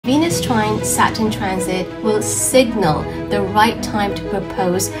VenusTrine Saturn transit will signal the right time to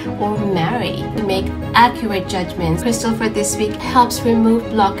propose or marry. To make accurate judgments, crystal for this week helps remove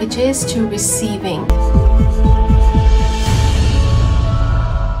blockages to receiving.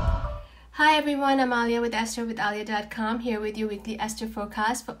 Hi everyone, I'm Alia with astrowithalia.com, here with your weekly Astro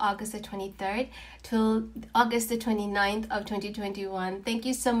Forecast for August the 23rd till August the 29th of 2021. Thank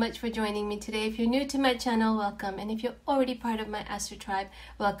you so much for joining me today. If you're new to my channel, welcome. And if you're already part of my Astro tribe,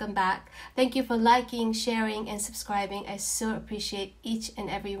 welcome back. Thank you for liking, sharing, and subscribing. I so appreciate each and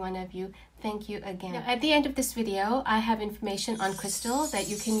every one of you. Thank you again. Now, at the end of this video, I have information on crystal that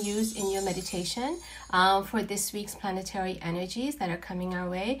you can use in your meditation for this week's planetary energies that are coming our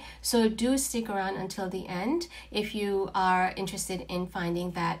way. So do stick around until the end if you are interested in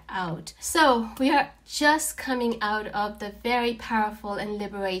finding that out. So we are just coming out of the very powerful and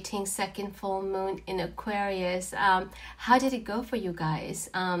liberating second full moon in Aquarius. How did it go for you guys?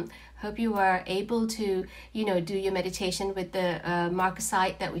 Hope you were able to, do your meditation with the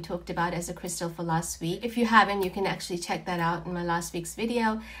marcasite that we talked about as a crystal for last week. If you haven't, you can actually check that out in my last week's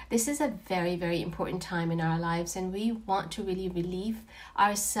video. This is a very, very important time in our lives, and we want to really relieve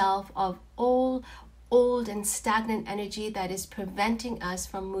ourselves of all old and stagnant energy that is preventing us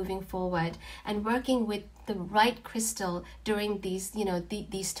from moving forward, and working with the right crystal during these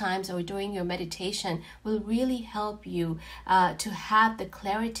these times or during your meditation will really help you to have the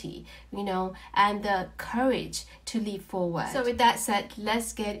clarity and the courage to leap forward. So with that said,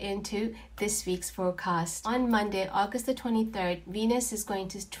 let's get into this week's forecast. On Monday, August the 23rd, Venus is going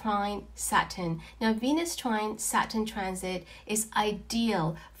to trine Saturn. Now, Venus-trine Saturn transit is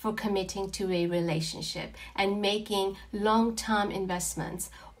ideal for committing to a relationship and making long-term investments.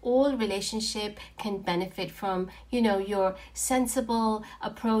 All relationship can benefit from, your sensible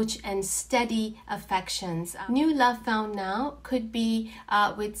approach and steady affections. New love found now could be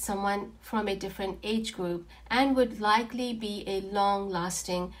with someone from a different age group and would likely be a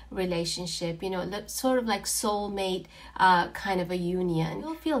long-lasting relationship, sort of like soulmate kind of a union.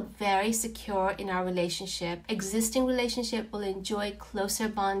 We'll feel very secure in our relationship. Existing relationship will enjoy closer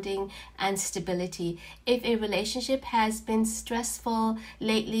bonding and stability. If a relationship has been stressful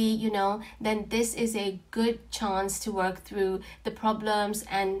lately, then this is a good chance to work through the problems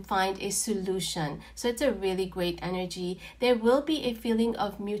and find a solution. So it's a really great energy. There will be a feeling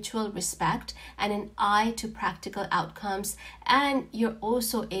of mutual respect and an eye to practical outcomes, and you're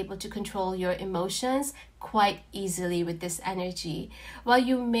also able to control your emotions quite easily with this energy. While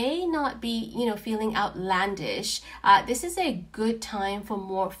you may not be, feeling outlandish, this is a good time for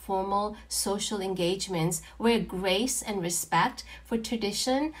more formal social engagements where grace and respect for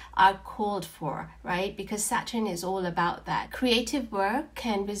tradition are called for, right? Because Saturn is all about that. Creative work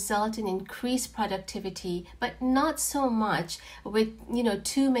can result in increased productivity, but not so much with,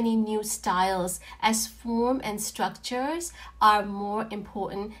 too many new styles, as form and structures are more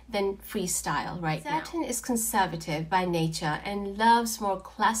important than freestyle right now. Saturn is conservative by nature and loves more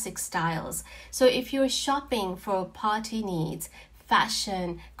classic styles. So if you're shopping for party needs,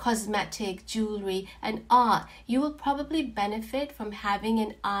 fashion, cosmetic, jewelry, and art, you will probably benefit from having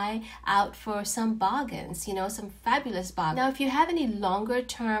an eye out for some bargains, some fabulous bargains. Now, if you have any longer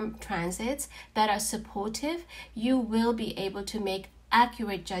term transits that are supportive, you will be able to make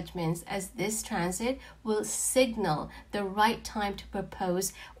accurate judgments, as this transit will signal the right time to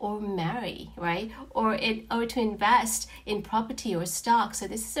propose or marry, right? Or to invest in property or stock. So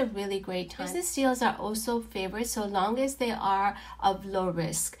this is a really great time. Business deals are also favored so long as they are of low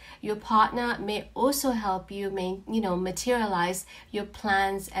risk. Your partner may also help you materialize your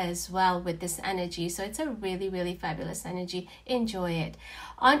plans as well with this energy. So it's a really, really fabulous energy. Enjoy it.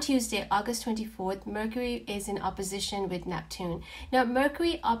 On Tuesday, August 24th, Mercury is in opposition with Neptune. Now,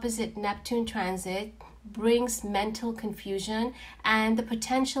 Mercury opposite Neptune transit brings mental confusion and the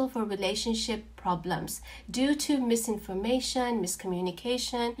potential for relationship problems due to misinformation,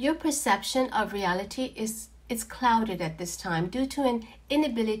 miscommunication. Your perception of reality is clouded at this time due to an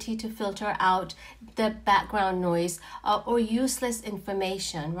inability to filter out the background noise or useless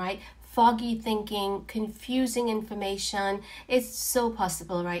information, right? Foggy thinking, confusing information. It's so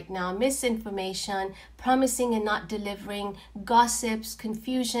possible right now. Misinformation, promising and not delivering, gossips,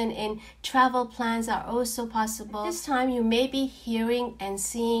 confusion in travel plans are also possible. This time you may be hearing and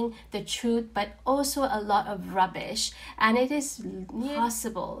seeing the truth, but also a lot of rubbish, and it is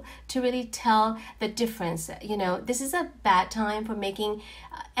possible to really tell the difference. This is a bad time for making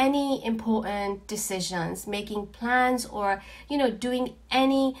any important decisions, making plans, or doing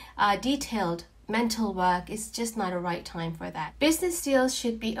any detailed mental work, it's just not a right time for that. Business deals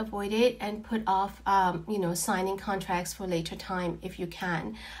should be avoided and put off, signing contracts for later time if you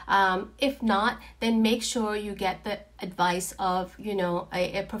can. If not, then make sure you get the advice of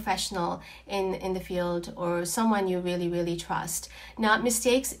a professional in the field or someone you really trust. Now,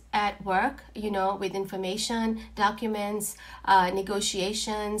 mistakes at work, with information, documents,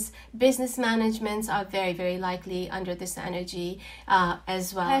 negotiations, business managements are very likely under this energy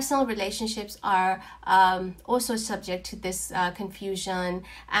as well. Personal relationships are also subject to this confusion,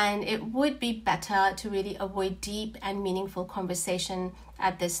 and it would be better to really avoid deep and meaningful conversation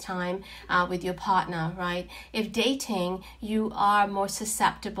at this time with your partner, right? If dating, you are more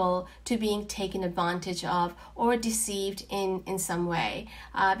susceptible to being taken advantage of or deceived in some way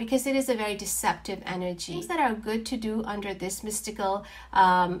because it is a very deceptive energy. Things that are good to do under this mystical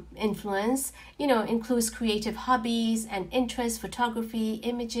influence, includes creative hobbies and interests, photography,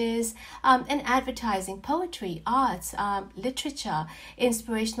 images, and advertising, poetry, arts, literature,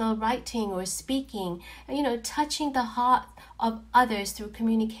 inspirational writing or speaking, touching the heart of others through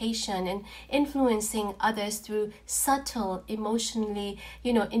communication and influencing others through subtle, emotionally,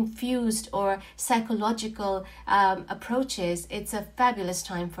 infused or psychological approaches. It's a fabulous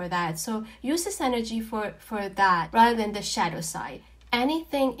time for that. So use this energy for that rather than the shadow side.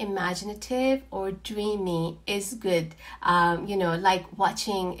 Anything imaginative or dreamy is good, like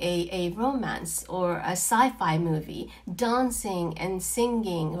watching a romance or a sci-fi movie, dancing and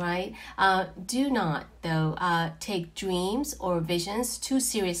singing, right? Do not, though, take dreams or visions too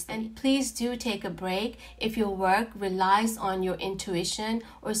seriously. And please do take a break if your work relies on your intuition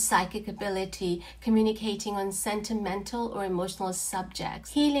or psychic ability, communicating on sentimental or emotional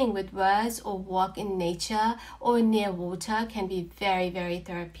subjects. Healing with words or walk in nature or near water can be very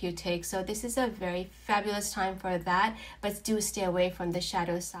therapeutic. So this is a very fabulous time for that, but do stay away from the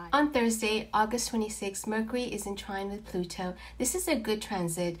shadow side. On Thursday, August 26th, Mercury is in trine with Pluto. This is a good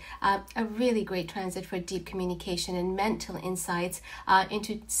transit, a really great transit for deep communication and mental insights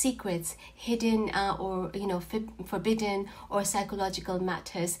into secrets, hidden or forbidden or psychological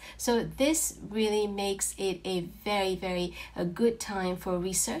matters. So this really makes it a very good time for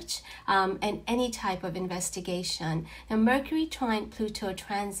research and any type of investigation. Now, Mercury trine Pluto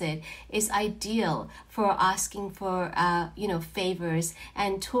transit is ideal for asking for favors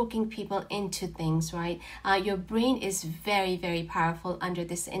and talking people into things, right? Your brain is very powerful under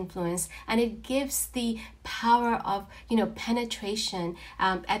this influence, and it gives the power of penetration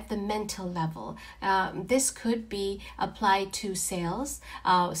at the mental level. This could be applied to sales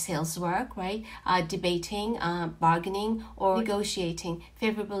work, right? Debating, bargaining, or negotiating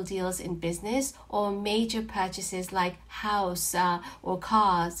favorable deals in business or major purchases like house or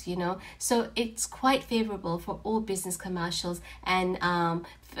cars, so it's quite favorable for all business commercials and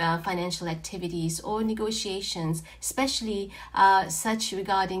financial activities or negotiations, especially such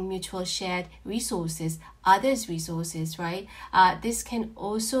regarding mutual shared resources, others' resources, right? This can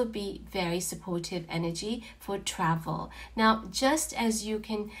also be very supportive energy for travel. Now, just as you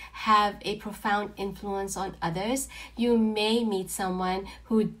can have a profound influence on others, you may meet someone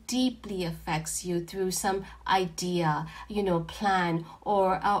who deeply affects you through some idea, plan,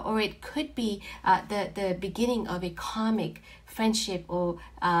 or it could be the beginning of a karmic friendship or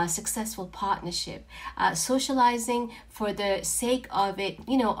successful partnership. Socializing for the sake of it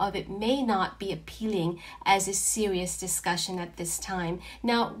may not be appealing as a serious discussion at this time.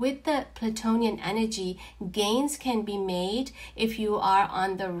 Now, with the Plutonian energy, gains can be made if you are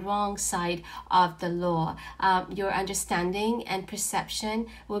on the wrong side of the law. Your understanding and perception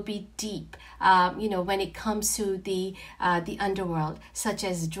will be deep, when it comes to the underworld, such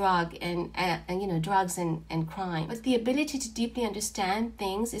as drugs and crime. But the ability to deeply understand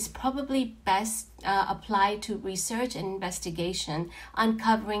things is probably best applied to research and investigation,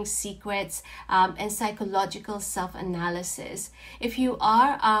 uncovering secrets and psychological self-analysis. If you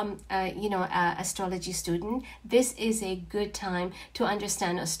are a astrology student, this is a good time to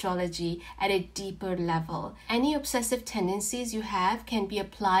understand astrology at a deeper level. Any obsessive tendencies you have can be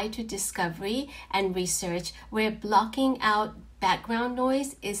applied to discovery and research, where blocking out background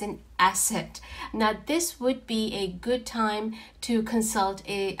noise is an asset. Now, this would be a good time to consult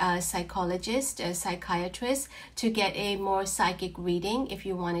a psychologist, a psychiatrist, to get a more psychic reading if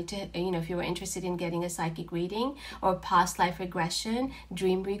you wanted to, if you were interested in getting a psychic reading, or past life regression,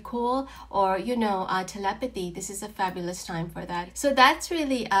 dream recall, or, telepathy. This is a fabulous time for that. So that's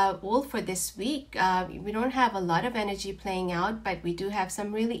really all for this week. We don't have a lot of energy playing out, but we do have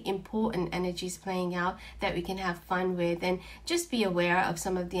some really important energies playing out that we can have fun with, and just be aware of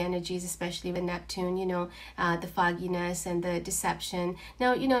some of the energy energies, especially with Neptune, the fogginess and the deception.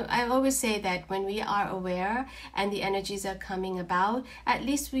 Now, I always say that when we are aware and the energies are coming about, at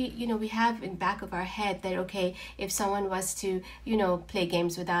least we have in back of our head that, okay, if someone was to, play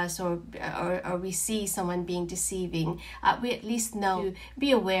games with us, or we see someone being deceiving, we at least know to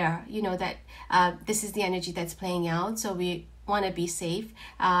be aware, that this is the energy that's playing out. So we want to be safe,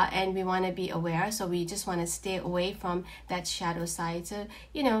 and we want to be aware, so we just want to stay away from that shadow side. So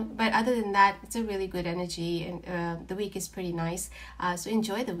but other than that, it's a really good energy, and the week is pretty nice, so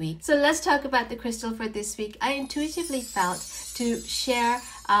enjoy the week. So let's talk about the crystal for this week. I intuitively felt to share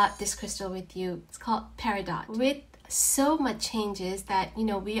this crystal with you. It's called Peridot. With so much changes that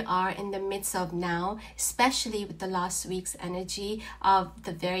we are in the midst of now, especially with the last week's energy of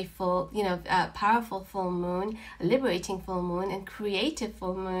the very full, powerful full moon, liberating full moon, and creative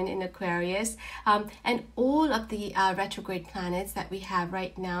full moon in Aquarius, and all of the retrograde planets that we have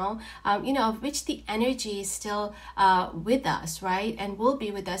right now, of which the energy is still with us, right, and will be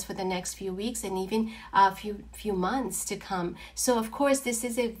with us for the next few weeks and even a few months to come. So of course this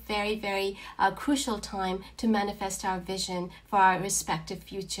is a very, very crucial time to manifest our vision for our respective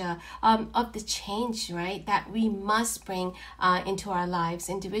future, of the change, right, that we must bring into our lives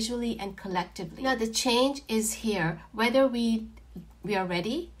individually and collectively. Now the change is here, whether we are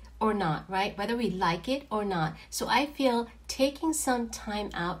ready or not, right, whether we like it or not. So I feel taking some time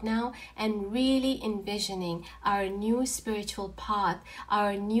out now and really envisioning our new spiritual path,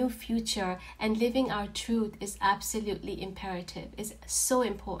 our new future, and living our truth is absolutely imperative. It's so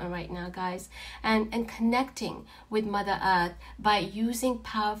important right now, guys. And connecting with Mother Earth by using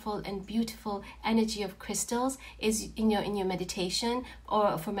powerful and beautiful energy of crystals is in your meditation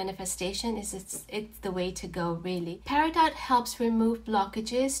or for manifestation it's the way to go, really. Peridot helps remove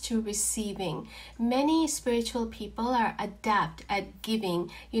blockages to receiving. Many spiritual people are adept at giving,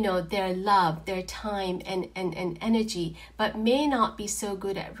 their love, their time and energy, but may not be so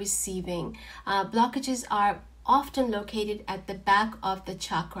good at receiving. Blockages are often located at the back of the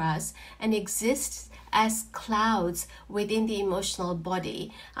chakras and exist as clouds within the emotional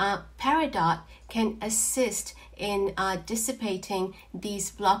body. Peridot can assist in dissipating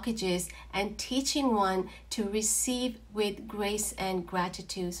these blockages and teaching one to receive with grace and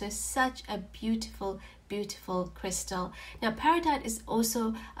gratitude. So it's such a beautiful crystal. Now Peridot is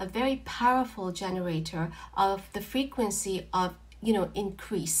also a very powerful generator of the frequency of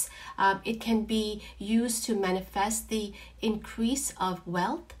increase. It can be used to manifest the increase of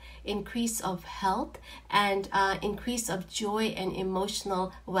wealth, increase of health, and increase of joy and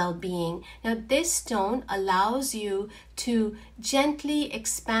emotional well-being. Now this stone allows you to gently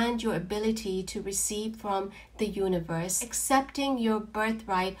expand your ability to receive from the universe, accepting your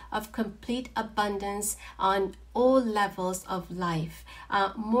birthright of complete abundance on all levels of life.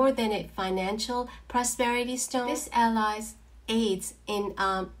 More than a financial prosperity stone, this aids in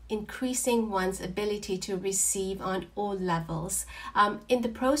increasing one's ability to receive on all levels. In the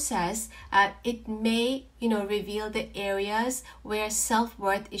process, it may reveal the areas where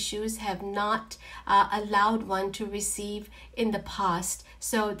self-worth issues have not allowed one to receive in the past.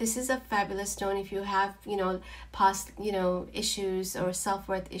 So this is a fabulous stone if you have past issues or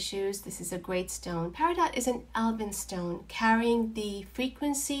self-worth issues. This is a great stone. Peridot is an alpine stone carrying the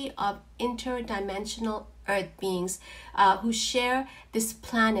frequency of interdimensional earth beings who share this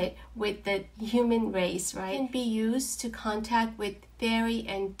planet with the human race, right? It can be used to contact with fairy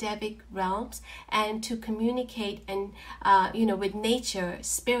and devic realms and to communicate and with nature,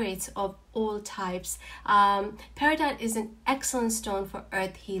 spirits of all types. Peridot is an excellent stone for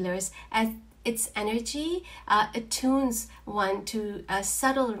earth healers, as its energy attunes one to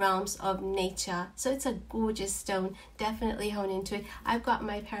subtle realms of nature. So it's a gorgeous stone. Definitely hone into it. I've got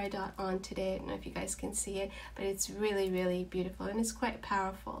my Peridot on today. I don't know if you guys can see it, but it's really, really beautiful and it's quite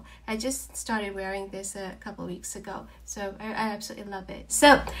powerful. I just started wearing this a couple weeks ago, so I absolutely love it.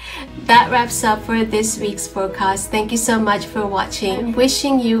 So that wraps up for this week's forecast. Thank you so much for watching. I'm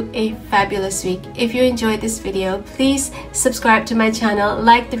wishing you a fabulous week. If you enjoyed this video, please subscribe to my channel,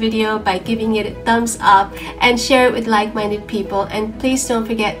 like the video by giving it a thumbs up, and share it with like-minded people. And please don't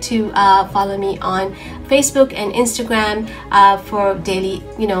forget to follow me on Facebook and Instagram for daily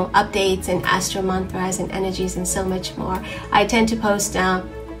updates and astro mantras and energies and so much more. I tend to post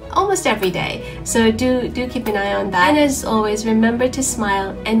almost every day, so do keep an eye on that. And as always, remember to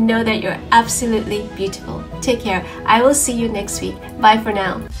smile and know that you're absolutely beautiful. Take care. I will see you next week. Bye for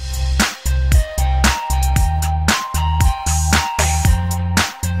now.